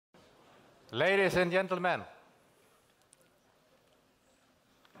Ladies and gentlemen,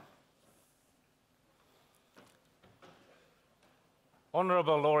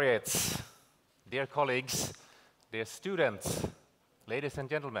 honorable laureates, dear colleagues, dear students, ladies and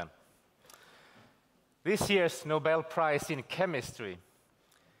gentlemen, this year's Nobel Prize in Chemistry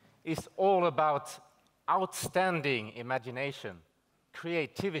is all about outstanding imagination,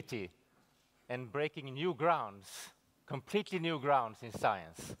 creativity, and breaking new grounds, completely new grounds in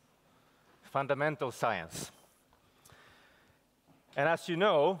science, fundamental science. And as you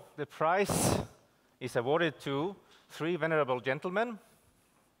know, the prize is awarded to three venerable gentlemen: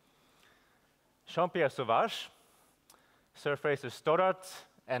 Jean-Pierre Sauvage, Sir Fraser Stoddart,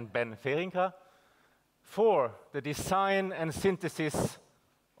 and Ben Feringa, for the design and synthesis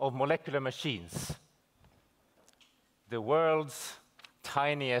of molecular machines, the world's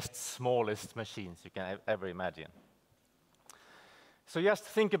tiniest, smallest machines you can ever imagine. So just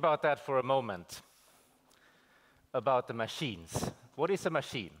think about that for a moment, about the machines. What is a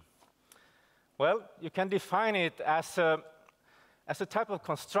machine? Well, you can define it as a type of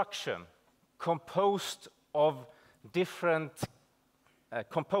construction composed of different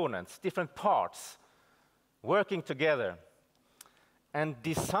components, different parts, working together and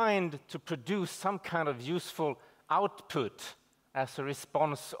designed to produce some kind of useful output as a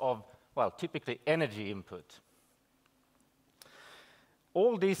response of, well, typically energy input.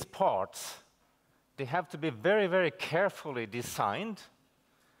 All these parts, they have to be very, very carefully designed.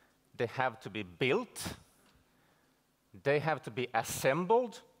 They have to be built. They have to be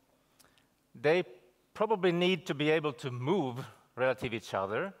assembled. They probably need to be able to move relative to each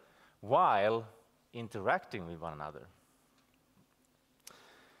other while interacting with one another.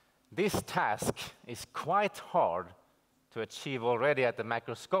 This task is quite hard to achieve already at the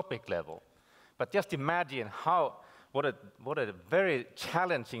macroscopic level. But just imagine what a very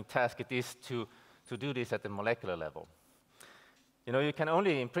challenging task it is to do this at the molecular level. You know, you can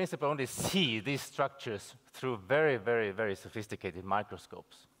only, in principle, only see these structures through very, very, very sophisticated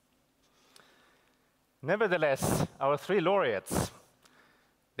microscopes. Nevertheless, our three laureates,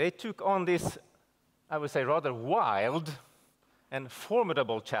 they took on this, I would say, rather wild and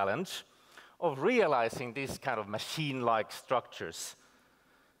formidable challenge of realizing these kind of machine-like structures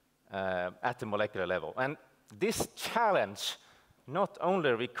at the molecular level. And this challenge not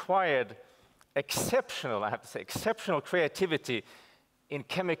only required exceptional, I have to say, exceptional creativity in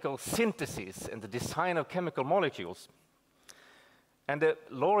chemical synthesis and the design of chemical molecules. And the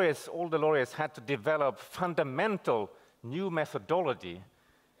laureates, all the laureates had to develop fundamental new methodology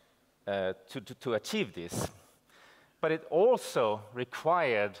to achieve this. But it also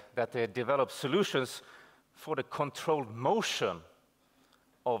required that they develop solutions for the controlled motion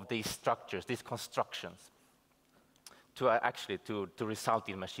of these structures, these constructions, to result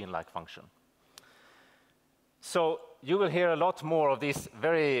in machine-like function. So you will hear a lot more of these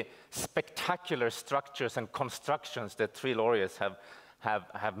very spectacular structures and constructions that three laureates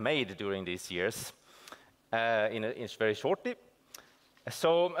have made during these years very shortly.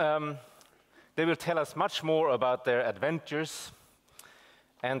 So they will tell us much more about their adventures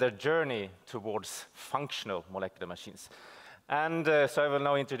and their journey towards functional molecular machines. And so I will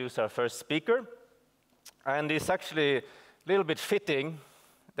now introduce our first speaker. And it's actually a little bit fitting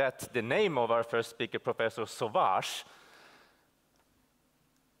that the name of our first speaker, Professor Sauvage,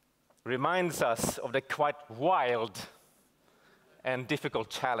 reminds us of the quite wild and difficult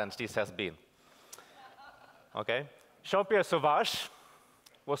challenge this has been. Okay? Jean-Pierre Sauvage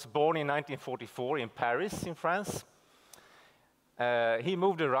was born in 1944 in Paris, in France. He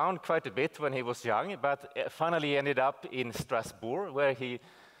moved around quite a bit when he was young, but finally ended up in Strasbourg, where he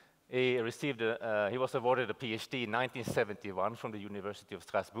was awarded a PhD in 1971 from the University of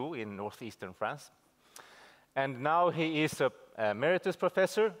Strasbourg in northeastern France. And now he is a emeritus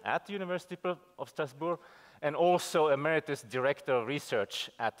professor at the University of Strasbourg and also emeritus director of research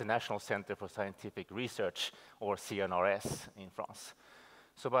at the National Center for Scientific Research, or CNRS, in France.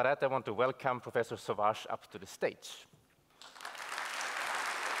 So by that, I want to welcome Professor Sauvage up to the stage.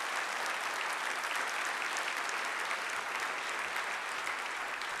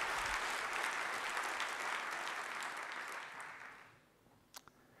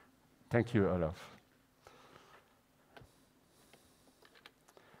 Thank you, Olof.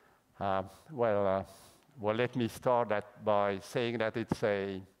 Well, let me start by saying that it's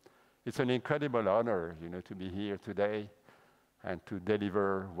an incredible honor, to be here today and to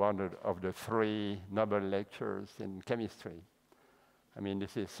deliver one of the three Nobel lectures in chemistry. I mean,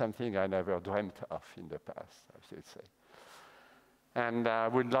 this is something I never dreamt of in the past, I should say. And I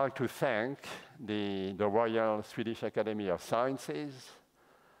would like to thank the Royal Swedish Academy of Sciences,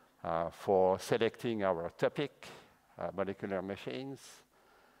 for selecting our topic, molecular machines,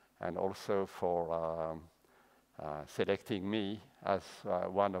 and also for selecting me as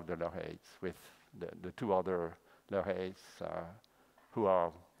one of the laureates with the two other laureates who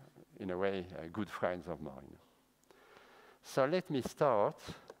are, in a way, good friends of mine. So let me start.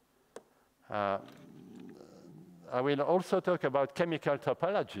 I will also talk about chemical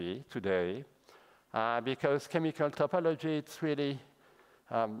topology today, because chemical topology, it's really,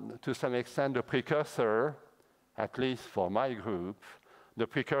 to some extent, the precursor, at least for my group, the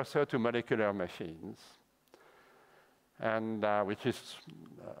precursor to molecular machines, and which is,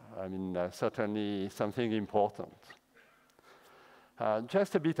 certainly something important.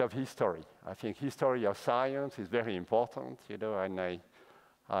 Just a bit of history. I think history of science is very important, and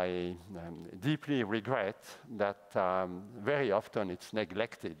I deeply regret that very often it's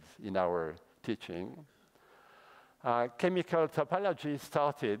neglected in our teaching. Chemical topology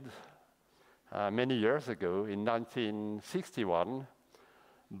started many years ago in 1961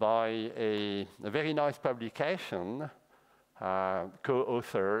 by a very nice publication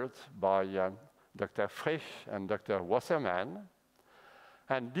co-authored by Dr. Frisch and Dr. Wassermann.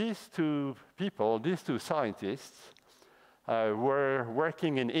 And these two people, these two scientists, were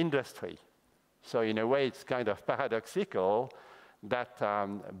working in industry. So in a way, it's kind of paradoxical that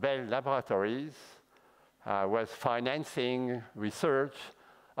Bell Laboratories was financing research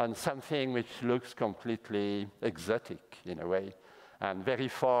on something which looks completely exotic, in a way, and very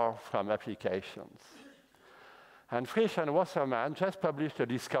far from applications. And Frisch and Wassermann just published a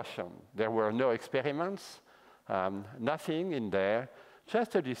discussion. There were no experiments, nothing in there,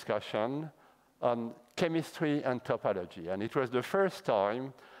 just a discussion on chemistry and topology. And it was the first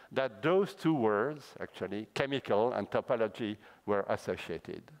time that those two words, actually, chemical and topology, were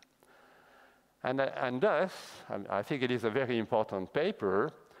associated. And thus, I think it is a very important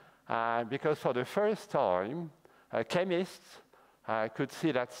paper, because for the first time, chemists could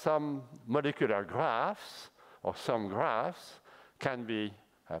see that some molecular graphs, or some graphs, can be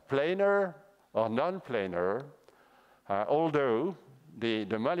planar or non-planar, although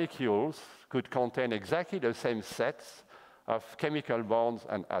the molecules could contain exactly the same sets of chemical bonds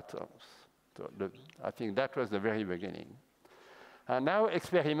and atoms. So I think that was the very beginning. And now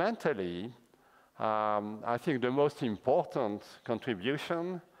experimentally, I think the most important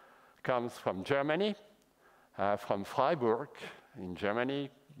contribution comes from Germany, from Freiburg in Germany,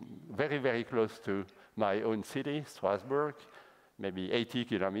 very, very close to my own city, Strasbourg, maybe 80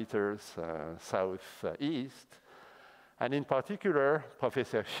 kilometers southeast. And in particular,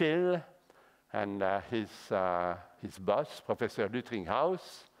 Professor Schill and his boss, Professor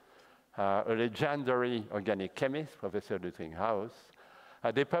Lüttringhaus, a legendary organic chemist, Professor Lüttringhaus,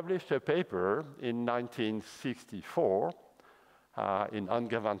 they published a paper in 1964 in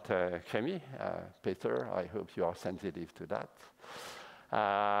Angewandte Chemie. Peter, I hope you are sensitive to that.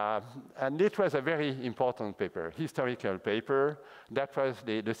 And it was a very important paper, historical paper. That was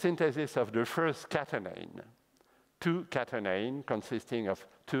the synthesis of the first catenane, two catenane consisting of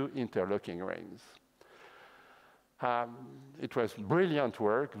two interlocking rings. It was brilliant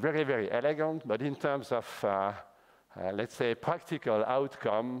work, very, very elegant, but in terms of, let's say, practical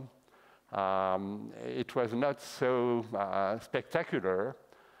outcome, it was not so spectacular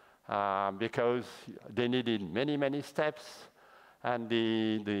because they needed many, many steps, and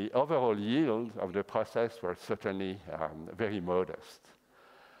the overall yield of the process was certainly very modest.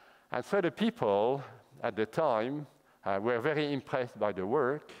 And so the people at the time were very impressed by the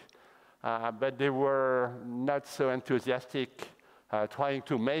work, but they were not so enthusiastic trying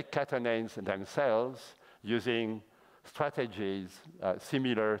to make catenanes themselves using strategies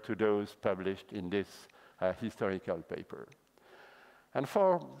similar to those published in this historical paper. And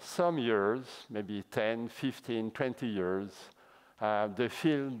for some years, maybe 10, 15, 20 years, the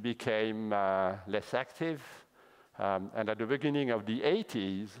field became less active. And at the beginning of the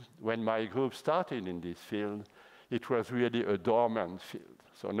 80s, when my group started in this field, it was really a dormant field.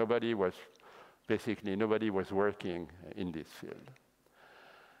 So nobody was working in this field.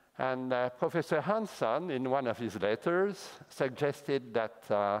 And Professor Hansson, in one of his letters, suggested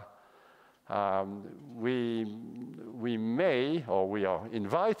that we may, or we are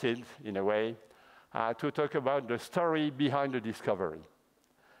invited, in a way, to talk about the story behind the discovery.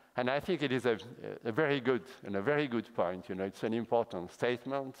 And I think it is a very good point. It's an important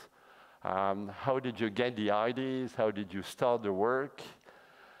statement. How did you get the ideas? How did you start the work?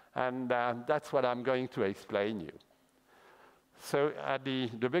 And that's what I'm going to explain you. So at the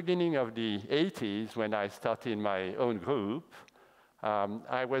beginning of the 80s, when I started my own group,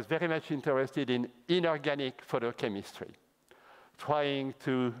 I was very much interested in inorganic photochemistry. trying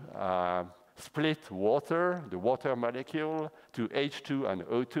to split water, the water molecule, to H2 and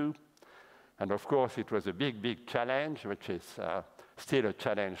O2. And of course, it was a big, big challenge, which is still a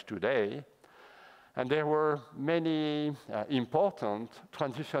challenge today. And there were many important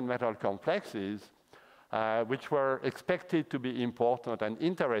transition metal complexes which were expected to be important and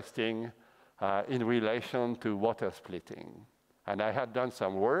interesting in relation to water splitting. And I had done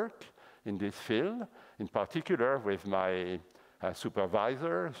some work in this field, in particular with my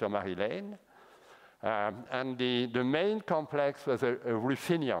supervisor, Jean-Marie Lane. And the main complex was a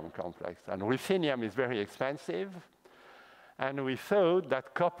ruthenium complex. And ruthenium is very expensive. And we thought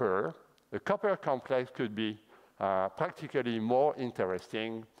that the copper complex could be practically more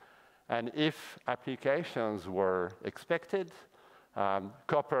interesting. And if applications were expected,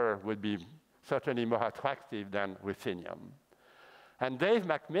 copper would be certainly more attractive than ruthenium. And Dave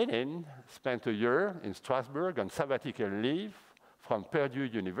McMillan spent a year in Strasbourg on sabbatical leave from Purdue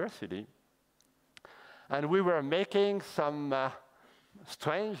University. And we were making some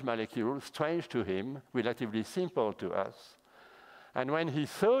strange molecules, strange to him, relatively simple to us. And when he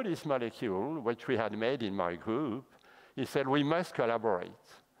saw this molecule, which we had made in my group, he said, we must collaborate.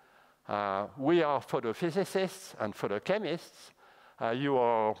 We are photophysicists and photochemists. You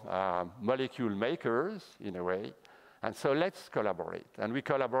are molecule makers, in a way. And so let's collaborate. And we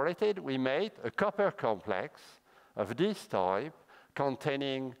collaborated. We made a copper complex of this type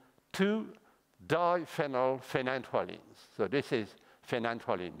containing 2 diphenyl phenanthralines. So this is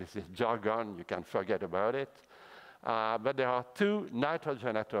phenanthralene. This is jargon. You can forget about it. But there are 2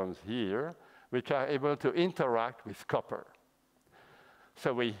 nitrogen atoms here which are able to interact with copper.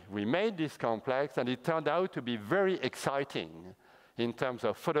 So we made this complex, and it turned out to be very exciting in terms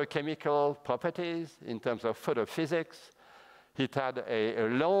of photochemical properties, in terms of photophysics. It had a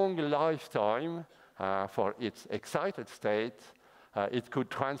long lifetime for its excited state. It could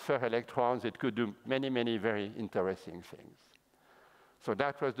transfer electrons. It could do many, many very interesting things. So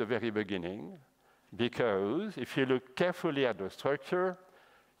that was the very beginning, because if you look carefully at the structure,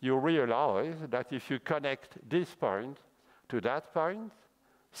 you realize that if you connect this point to that point,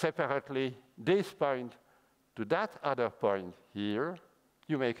 separately this point to that other point here,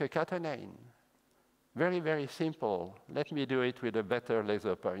 you make a catenane. Very, very simple. Let me do it with a better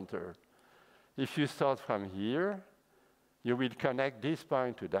laser pointer. If you start from here, you will connect this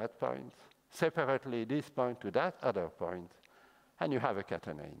point to that point, separately this point to that other point, and you have a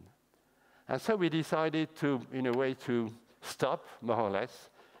catenane. And so we decided to, in a way, to stop, more or less,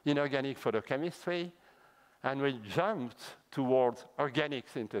 inorganic photochemistry, and we jumped towards organic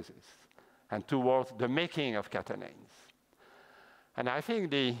synthesis and towards the making of catenanes. And I think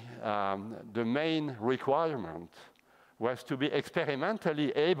the main requirement was to be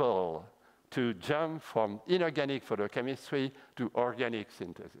experimentally able to jump from inorganic photochemistry to organic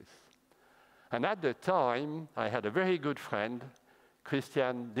synthesis. And at the time, I had a very good friend,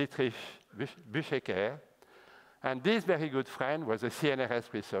 Christian Dietrich Büchecker, and this very good friend was a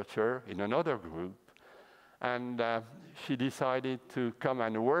CNRS researcher in another group, and she decided to come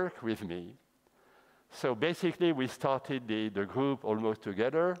and work with me. So basically, we started the group almost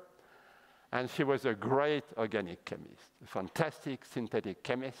together, and she was a great organic chemist, a fantastic synthetic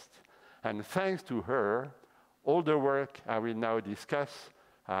chemist, and thanks to her, all the work I will now discuss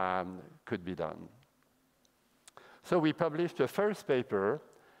could be done. So we published the first paper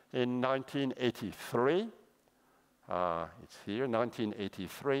in 1983. It's here,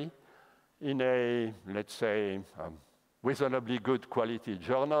 1983, in a, let's say, reasonably good quality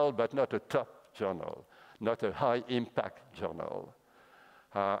journal, but not a top journal, not a high impact journal.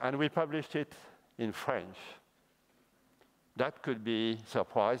 And we published it in French. That could be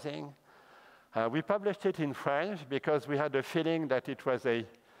surprising. We published it in French because we had a feeling that it was a,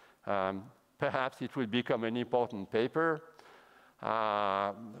 perhaps it would become an important paper.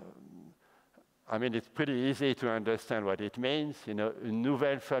 I mean, it's pretty easy to understand what it means. You know, une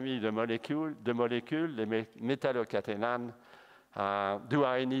nouvelle famille de molécules, les métallocaténanes. Do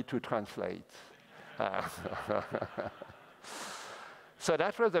I need to translate? So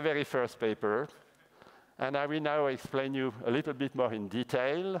that was the very first paper. And I will now explain you a little bit more in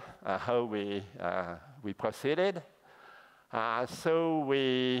detail how we proceeded. So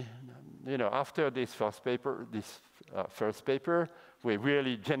we, you know, after this first paper, we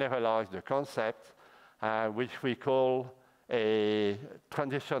really generalized the concept, which we call a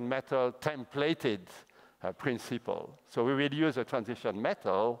transition metal templated principle. So we will use a transition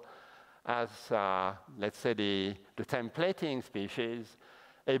metal as, let's say, the templating species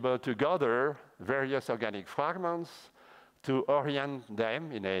able to gather various organic fragments to orient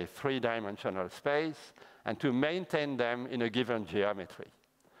them in a 3-dimensional space and to maintain them in a given geometry.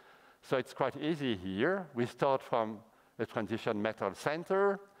 So it's quite easy here. We start from the transition metal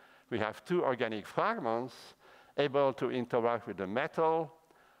center. We have two organic fragments able to interact with the metal.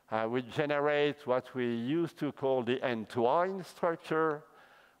 We generate what we used to call the entwined structure.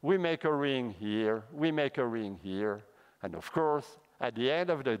 We make a ring here, we make a ring here, and of course, at the end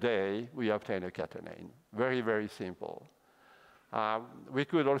of the day, we obtain a catenane. Very, very simple. We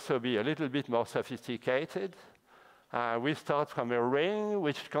could also be a little bit more sophisticated. We start from a ring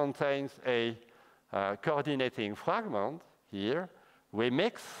which contains a coordinating fragment here. We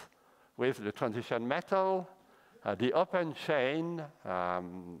mix with the transition metal, the open chain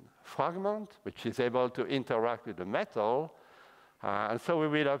fragment, which is able to interact with the metal. And so we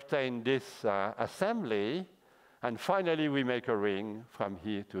will obtain this assembly. And finally, we make a ring from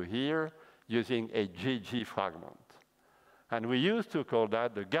here to here using a GG fragment. And we used to call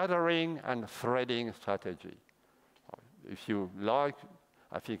that the gathering and threading strategy. If you like,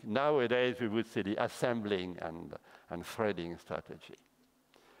 I think nowadays we would say the assembling and threading strategy.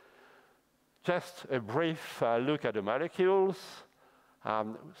 Just a brief look at the molecules.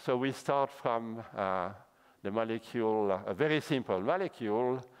 So we start from the molecule, a very simple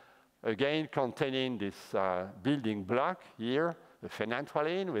molecule, again containing this building block here, the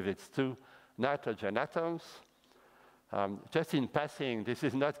phenanthroline with its two nitrogen atoms. Just in passing, this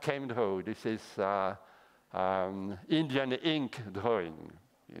is not chemdraw, this is Indian ink drawing,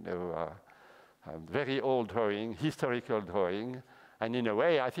 you know, very old drawing, historical drawing, and in a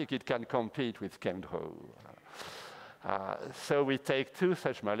way, I think it can compete with chemdraw. So we take two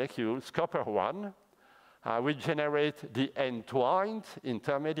such molecules, copper-1, we generate the entwined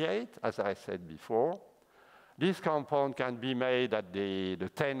intermediate, as I said before. This compound can be made at the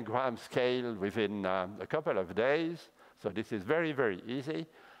 10-gram scale within a couple of days. So this is very, very easy.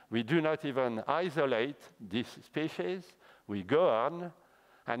 We do not even isolate this species. We go on,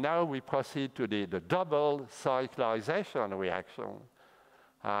 and now we proceed to the double cyclization reaction.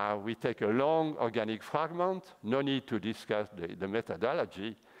 We take a long organic fragment. No need to discuss the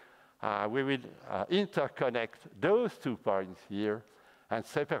methodology. We will interconnect those 2 points here and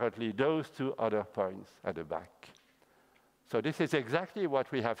separately those 2 other points at the back. So this is exactly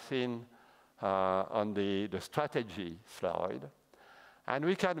what we have seen on the strategy slide. And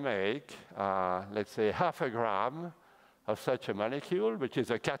we can make, let's say, 0.5 gram of such a molecule, which is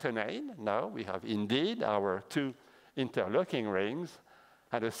a catenane. Now we have indeed our 2 interlocking rings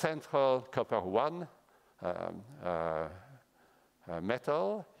and a central copper-1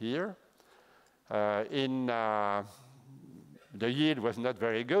 metal here. The yield was not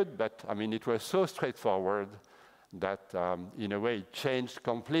very good, but I mean, it was so straightforward that in a way it changed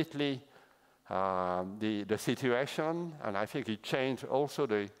completely the situation, and I think it changed also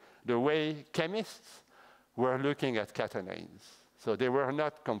the way chemists were looking at catenanes. So they were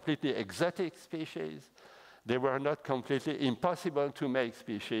not completely exotic species. They were not completely impossible to make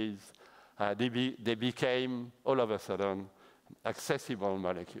species. They became, all of a sudden, accessible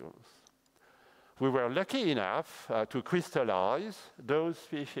molecules. We were lucky enough to crystallize those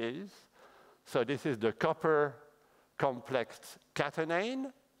species. So this is the copper complex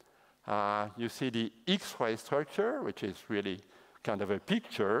catenane. You see the X-ray structure, which is really kind of a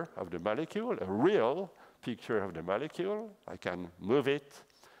picture of the molecule, a real picture of the molecule. I can move it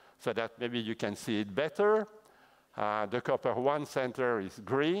so that maybe you can see it better. The copper-1 center is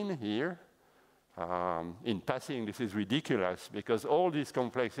green here. In passing, this is ridiculous because all these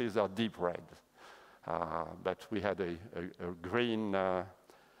complexes are deep red. But we had a green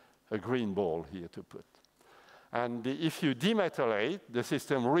ball here to put. And if you demethylate, the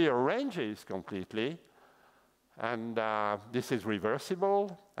system rearranges completely. And this is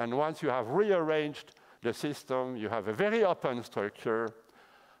reversible. And once you have rearranged the system, you have a very open structure.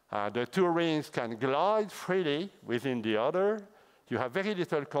 The 2 rings can glide freely within the other. You have very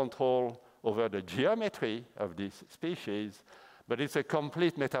little control over the geometry of this species, but it's a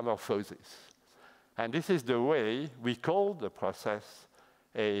complete metamorphosis. And this is the way we call the process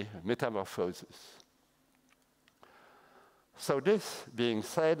a metamorphosis. So this being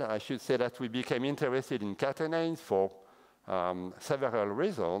said, I should say that we became interested in catenanes for several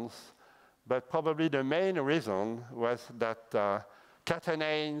reasons, but probably the main reason was that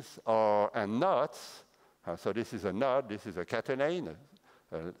catenanes are knots. So this is a knot, this is a catenane,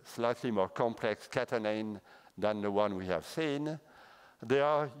 a slightly more complex catenane than the one we have seen. They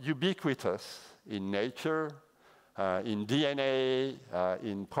are ubiquitous in nature, in DNA,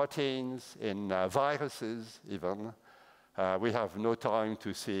 in proteins, in viruses even. We have no time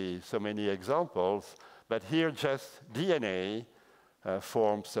to see so many examples, but here just DNA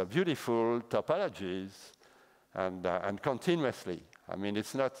forms beautiful topologies and continuously. I mean,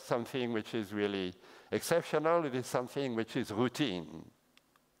 it's not something which is really exceptional, it is something which is routine.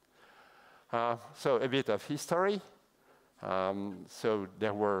 So a bit of history. So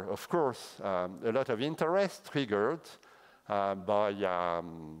there were, of course, a lot of interest triggered by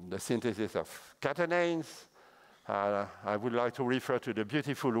the synthesis of catenanes. I would like to refer to the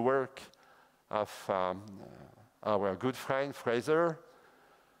beautiful work of our good friend Fraser,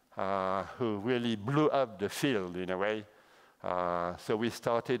 who really blew up the field in a way. So we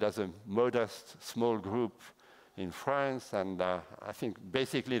started as a modest, small group in France, and I think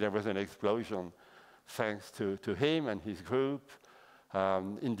basically there was an explosion thanks to him and his group.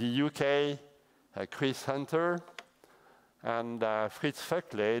 In the UK, Chris Hunter and Fritz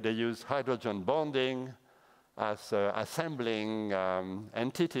Föckley, they use hydrogen bonding as assembling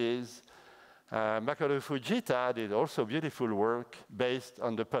entities. Makoto Fujita did also beautiful work based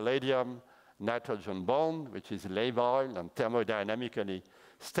on the palladium nitrogen bond, which is labile and thermodynamically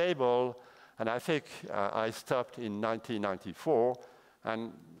stable. And I think I stopped in 1994.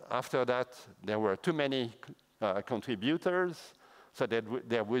 And after that, there were too many contributors, so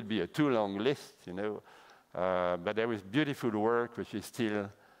there would be a too long list, you know. But there is beautiful work which is still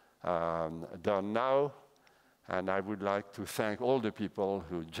done now. And I would like to thank all the people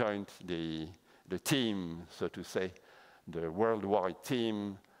who joined the team, so to say, the worldwide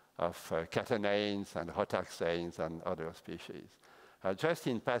team of catenanes and rotaxanes and other species. Just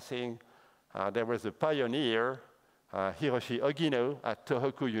in passing, there was a pioneer, Hiroshi Ogino at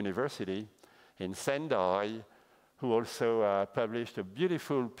Tohoku University in Sendai, who also published a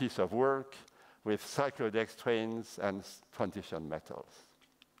beautiful piece of work with cyclodextrins and transition metals.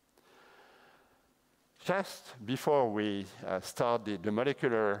 Just before we start the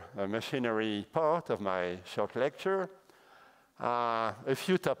molecular machinery part of my short lecture, a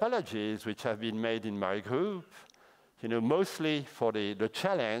few topologies which have been made in my group, you know, mostly for the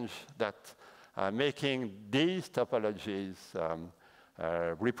challenge that making these topologies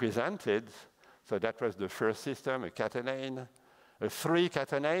represented. So that was the first system, a catenane, a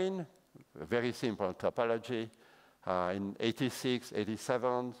 3-catenane, a very simple topology. In 86,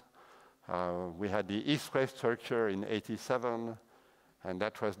 87, we had the X-ray structure in 87, and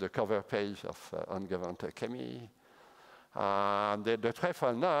that was the cover page of Angewandte Chemie. The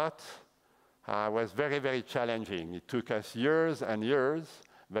trefoil knot was very, very challenging. It took us years and years,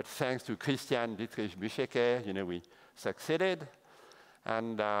 but thanks to Christian Dietrich Büchecker, you know, we succeeded.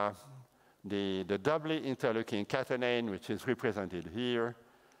 And the doubly interleukin catenane, which is represented here,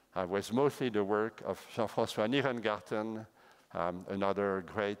 was mostly the work of Jean-François Nierengarten, another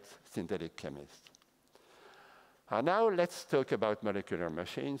great synthetic chemist. Now let's talk about molecular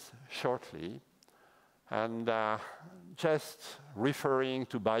machines shortly. And just referring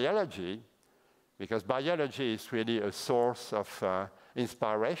to biology, because biology is really a source of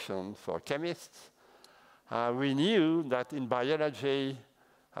inspiration for chemists. We knew that in biology,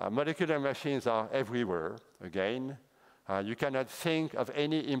 molecular machines are everywhere, again. You cannot think of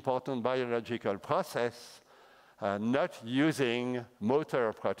any important biological process not using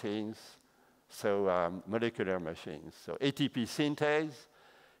motor proteins, so molecular machines. So ATP synthase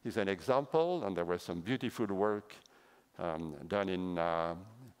is an example, and there was some beautiful work done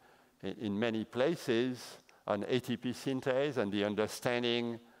in many places on ATP synthase and the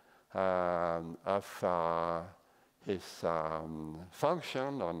understanding of its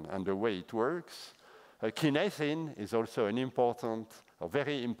function and the way it works. Kinesin is also an important, a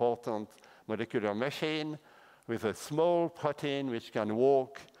very important molecular machine with a small protein which can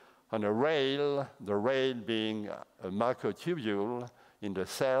walk on a rail, the rail being a microtubule in the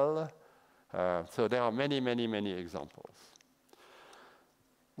cell. So there are many, many, many examples.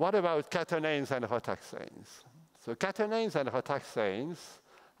 What about catenanes and rotaxanes? So catenanes and rotaxanes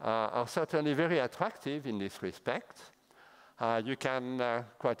are certainly very attractive in this respect. You can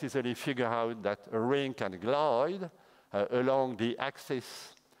quite easily figure out that a ring can glide along the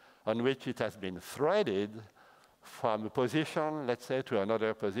axis on which it has been threaded from a position, let's say, to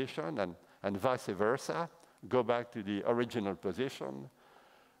another position, and vice versa, go back to the original position.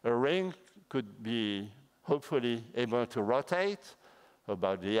 A ring could be hopefully able to rotate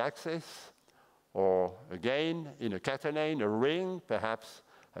about the axis, or again, in a catenane, a ring perhaps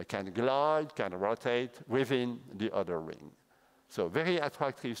can glide, can rotate within the other ring. So very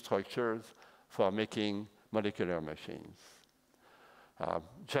attractive structures for making molecular machines.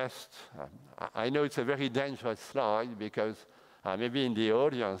 I know it's a very dangerous slide because maybe in the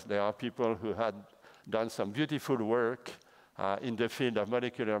audience there are people who had done some beautiful work in the field of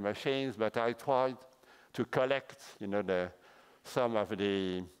molecular machines, but I tried to collect, you know, some of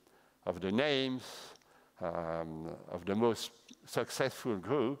the names of the most successful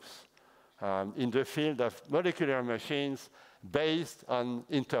groups in the field of molecular machines based on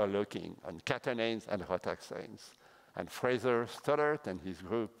interlocking, on catenanes and rhotaxanes. And Fraser Stoddart and his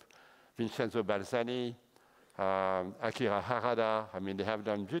group, Vincenzo Balzani, Akira Harada, I mean, they have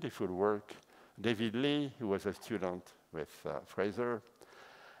done beautiful work. David Lee, who was a student with Fraser,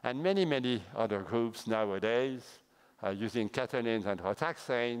 and many, many other groups nowadays using catenanes and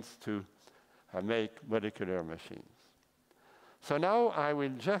rhotaxanes to make molecular machines. So now I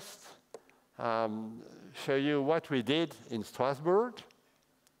will just show you what we did in Strasbourg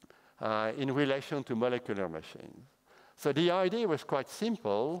in relation to molecular machines. So the idea was quite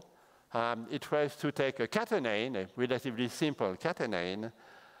simple. It was to take a catenane, a relatively simple catenane,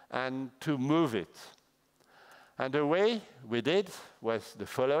 and to move it. And the way we did was the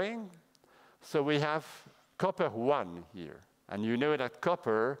following. So we have copper 1 here. And you know that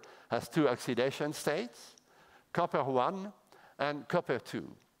copper has 2 oxidation states, copper 1 and copper 2.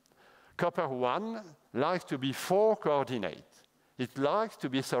 Copper 1 likes to be 4 coordinate. It likes to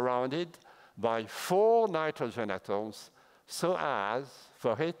be surrounded by 4 nitrogen atoms so as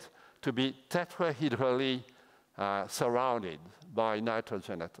for it to be tetrahedrally surrounded by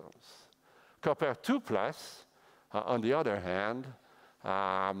nitrogen atoms. Copper 2 plus, on the other hand,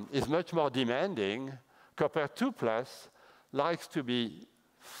 is much more demanding. Copper 2 plus likes to be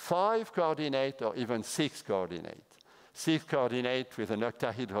 5 coordinate or even 6 coordinate. 6 coordinate with an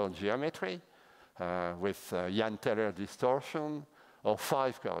octahedral geometry, with Yan-Teller distortion, or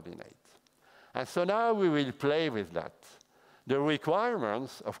 5 coordinate. And so now we will play with that. The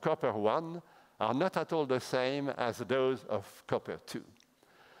requirements of copper 1 are not at all the same as those of copper 2.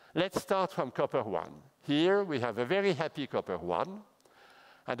 Let's start from copper 1. Here we have a very happy copper 1,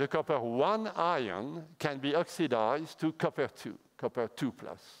 and the copper 1 ion can be oxidized to copper 2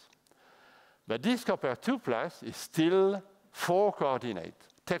 plus. But this copper 2 plus is still 4 coordinate,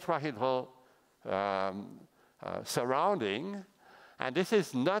 tetrahedral surrounding, and this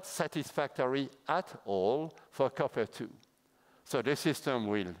is not satisfactory at all for copper 2. So the system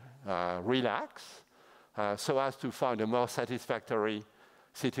will relax so as to find a more satisfactory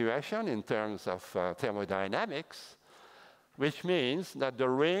situation in terms of thermodynamics, which means that the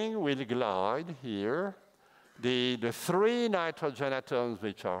ring will glide here. The 3 nitrogen atoms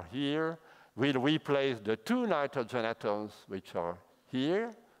which are here will replace the 2 nitrogen atoms which are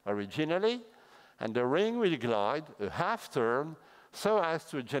here originally, and the ring will glide a half turn so as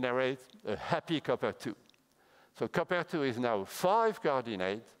to generate a happy copper 2. So copper 2 is now 5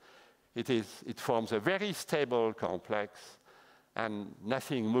 coordinate. It forms a very stable complex, and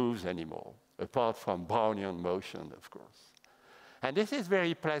nothing moves anymore, apart from Brownian motion, of course. And this is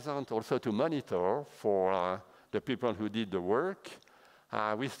very pleasant also to monitor for the people who did the work.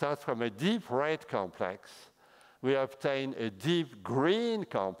 We start from a deep red complex. We obtain a deep green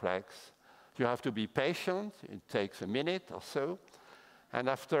complex. You have to be patient. It takes a minute or so. And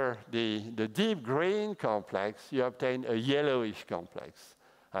after the deep green complex, you obtain a yellowish complex.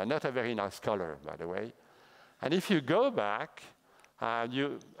 Not a very nice color, by the way. And if you go back,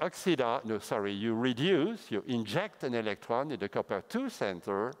 you reduce, you inject an electron in the copper 2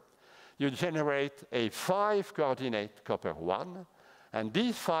 center, you generate a 5 coordinate copper 1, and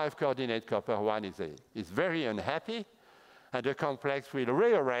this 5 coordinate copper 1 is very unhappy, and the complex will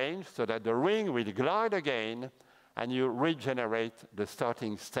rearrange so that the ring will glide again, and you regenerate the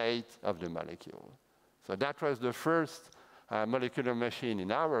starting state of the molecule. So that was the first molecular machine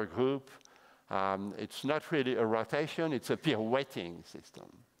in our group. It's not really a rotation, it's a pirouetting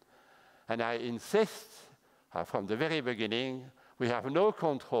system. And I insist from the very beginning, we have no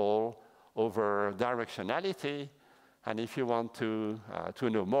control over directionality. And if you want to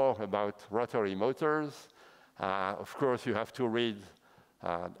know more about rotary motors, of course, you have to read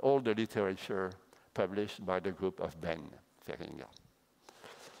all the literature published by the group of Ben Feringa.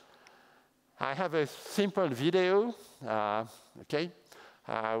 I have a simple video,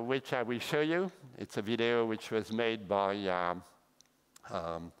 which I will show you. It's a video which was made by a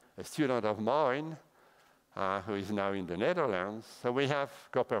student of mine who is now in the Netherlands. So we have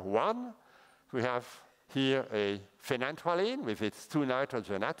copper 1. We have here a phenanthroline with its 2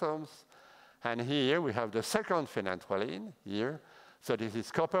 nitrogen atoms. And here we have the second phenanthroline here. So this is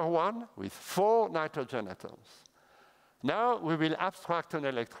copper 1 with 4 nitrogen atoms. Now we will abstract an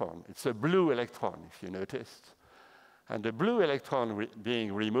electron. It's a blue electron, if you noticed. And the blue electron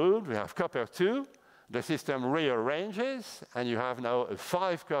being removed, we have copper 2. The system rearranges, and you have now a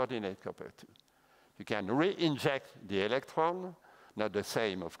 5 coordinate copper 2. You can re-inject the electron, not the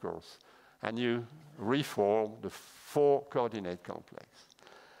same, of course, and you reform the 4-coordinate complex.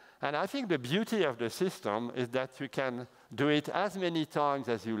 And I think the beauty of the system is that you can do it as many times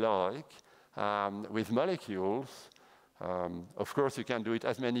as you like with molecules. Of course, you can do it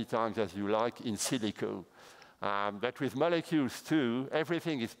as many times as you like in silico. But with molecules too,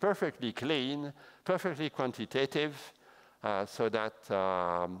 everything is perfectly clean, perfectly quantitative, so that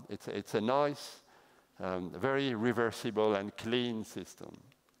it's a nice, very reversible and clean system.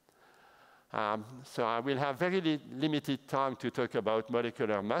 So I will have very limited time to talk about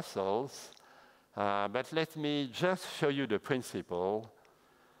molecular muscles, but let me just show you the principle.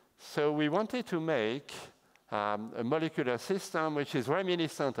 So we wanted to make a molecular system which is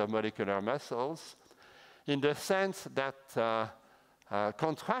reminiscent of molecular muscles in the sense that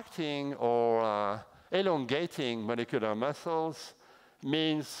contracting or elongating molecular muscles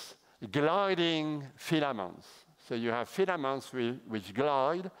means gliding filaments. So you have filaments which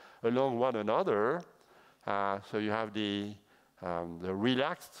glide along one another. So you have the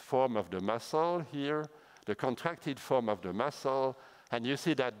relaxed form of the muscle here, the contracted form of the muscle, and you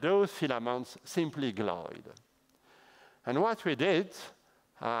see that those filaments simply glide. And what we did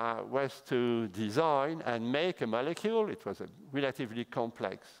was to design and make a molecule. It was a relatively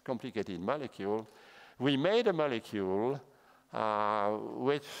complicated molecule. We made a molecule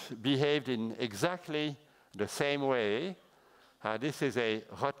which behaved in exactly the same way. This is a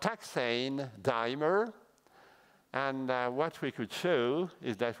rotaxane dimer. And what we could show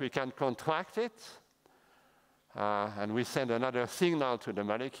is that we can contract it, and we send another signal to the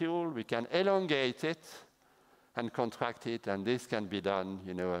molecule. We can elongate it and contract it, and this can be done,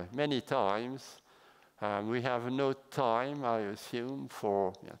 many times. We have no time, I assume,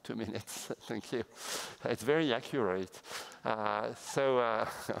 for 2 minutes. Thank you. It's very accurate. So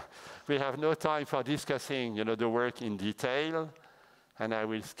we have no time for discussing, the work in detail, and I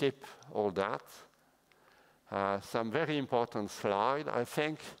will skip all that. Some very important slide, I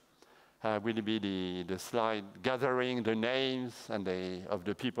think, will be the slide gathering the names and of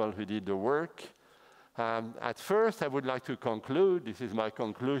the people who did the work. At first, I would like to conclude. This is my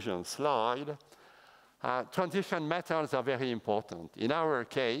conclusion slide. Transition metals are very important. In our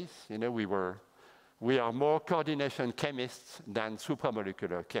case, we are more coordination chemists than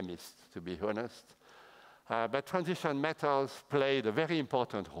supramolecular chemists, to be honest. But transition metals played a very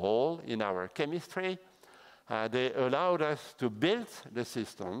important role in our chemistry. They allowed us to build the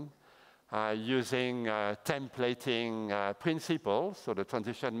system using templating principles. So the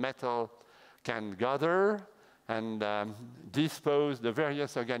transition metal can gather and dispose the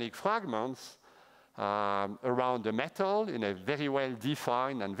various organic fragments around the metal in a very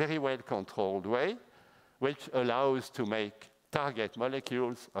well-defined and very well-controlled way, which allows to make target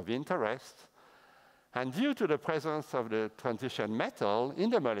molecules of interest. And due to the presence of the transition metal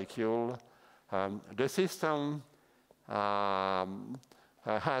in the molecule, the system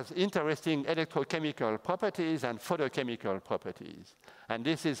has interesting electrochemical properties and photochemical properties. And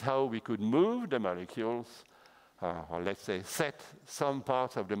this is how we could move the molecules, or let's say set some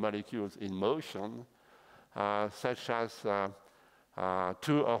parts of the molecules in motion, such as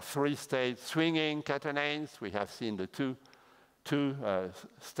 2 or 3 state swinging catenanes. We have seen the two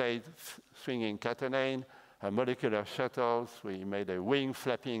state swinging catenane, molecular shuttles. We made a wing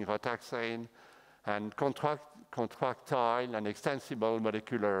flapping rotaxane, and contractile and extensible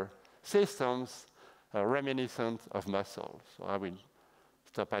molecular systems reminiscent of muscles. So I will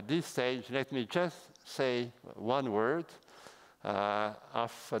stop at this stage. Let me just say one word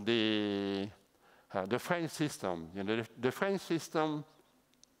of the French system. The French system,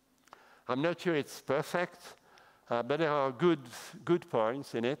 I'm not sure it's perfect, but there are good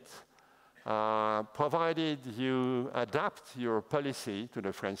points in it, provided you adapt your policy to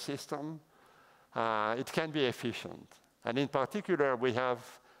the French system. It can be efficient. And in particular, we have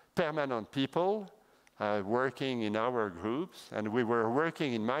permanent people working in our groups, and we were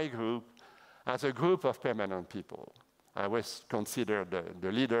working in my group as a group of permanent people. I was considered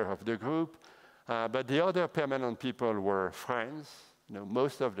the leader of the group, but the other permanent people were friends,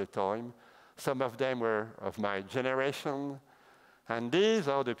 most of the time. Some of them were of my generation, and these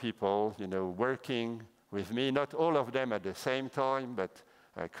are the people, working with me, not all of them at the same time, but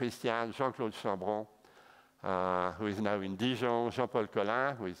Christian, Jean-Claude Chambron, who is now in Dijon, Jean-Paul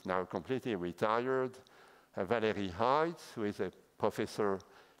Collin, who is now completely retired, Valérie Heitz, who is a professor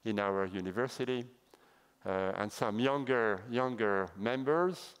in our university, and some younger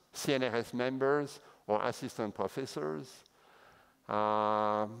members, CNRS members or assistant professors.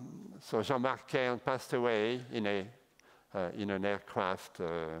 So Jean-Marc Kern passed away in an aircraft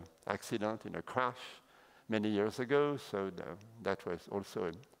accident, in a crash, many years ago, so that was also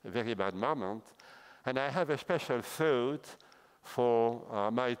a very bad moment. And I have a special thought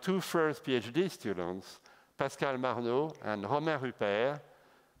for my two first PhD students, Pascal Marneau and Romain Rupert,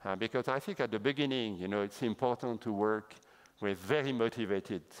 because I think at the beginning, it's important to work with very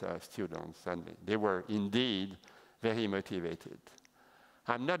motivated students, and they were indeed very motivated.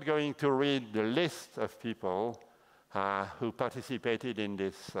 I'm not going to read the list of people who participated in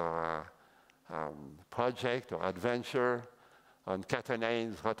this project or adventure on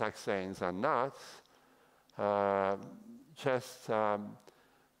catenanes, rotaxanes, and knots.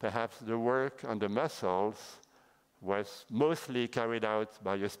 Perhaps the work on the muscles was mostly carried out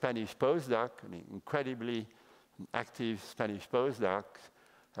by a Spanish postdoc, an incredibly active Spanish postdoc,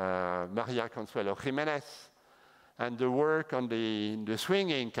 Maria Consuelo Jimenez. And the work on the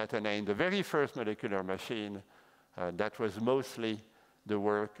swinging catenane, the very first molecular machine, that was mostly the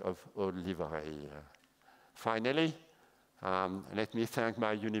work of Olivier. Finally, let me thank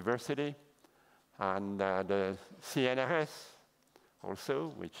my university and the CNRS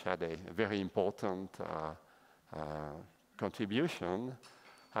also, which had a very important contribution.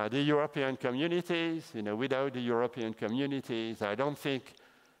 The European communities, without the European communities, I don't think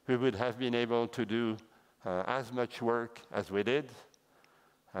we would have been able to do as much work as we did.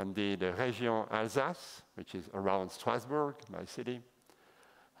 And the Région Alsace, which is around Strasbourg, my city.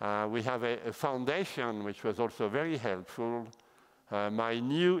 We have a foundation which was also very helpful. My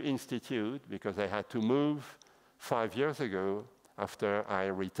new institute, because I had to move 5 years ago after I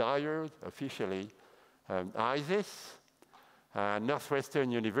retired officially, ISIS,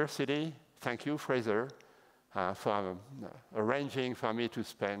 Northwestern University. Thank you, Fraser, for arranging for me to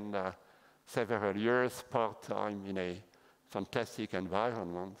spend several years part-time in a fantastic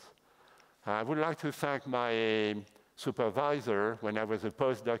environment. I would like to thank my supervisor when I was a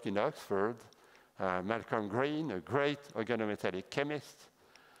postdoc in Oxford, Malcolm Green, a great organometallic chemist.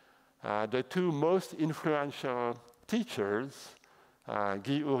 The two most influential teachers,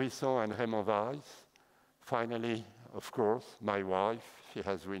 Guy Ourisson and Raymond Weiss. Finally, of course, my wife. She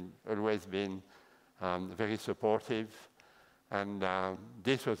has always been very supportive. And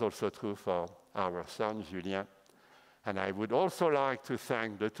this was also true for our son, Julien. And I would also like to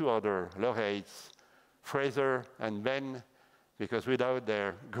thank the two other laureates, Fraser and Ben, because without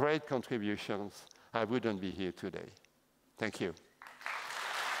their great contributions, I wouldn't be here today. Thank you.